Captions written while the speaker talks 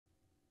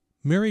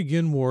Mary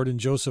Ginn Ward and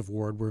Joseph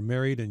Ward were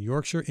married in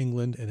Yorkshire,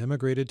 England, and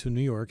emigrated to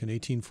New York in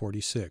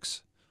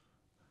 1846.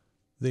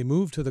 They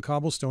moved to the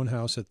cobblestone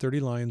house at 30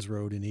 Lyons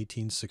Road in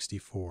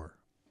 1864.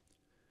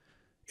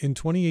 In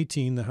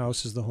 2018, the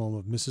house is the home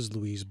of Mrs.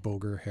 Louise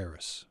Boger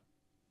Harris.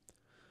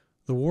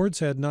 The Wards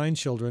had 9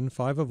 children,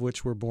 5 of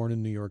which were born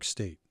in New York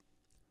State.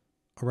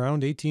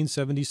 Around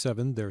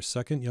 1877, their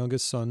second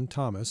youngest son,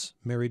 Thomas,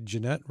 married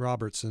Jeanette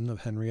Robertson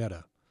of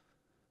Henrietta.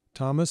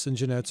 Thomas and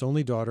Jeanette's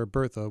only daughter,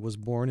 Bertha, was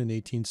born in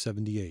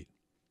 1878.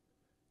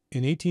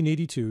 In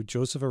 1882,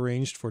 Joseph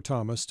arranged for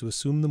Thomas to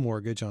assume the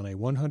mortgage on a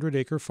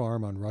 100-acre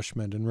farm on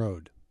Mendon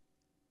Road.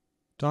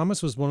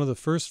 Thomas was one of the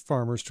first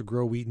farmers to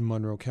grow wheat in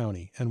Monroe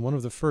County, and one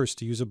of the first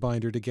to use a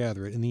binder to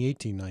gather it in the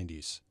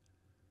 1890s.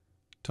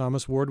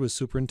 Thomas Ward was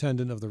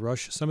superintendent of the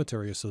Rush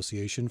Cemetery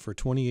Association for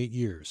 28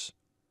 years.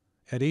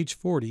 At age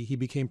 40, he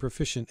became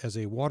proficient as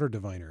a water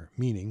diviner,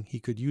 meaning he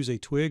could use a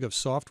twig of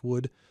soft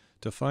wood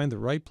to find the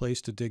right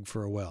place to dig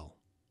for a well.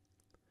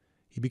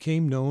 He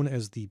became known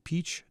as the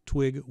Peach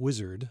Twig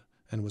Wizard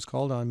and was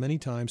called on many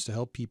times to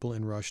help people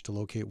in Rush to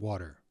locate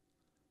water.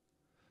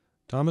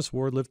 Thomas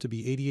Ward lived to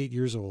be 88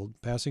 years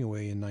old, passing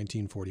away in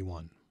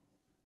 1941.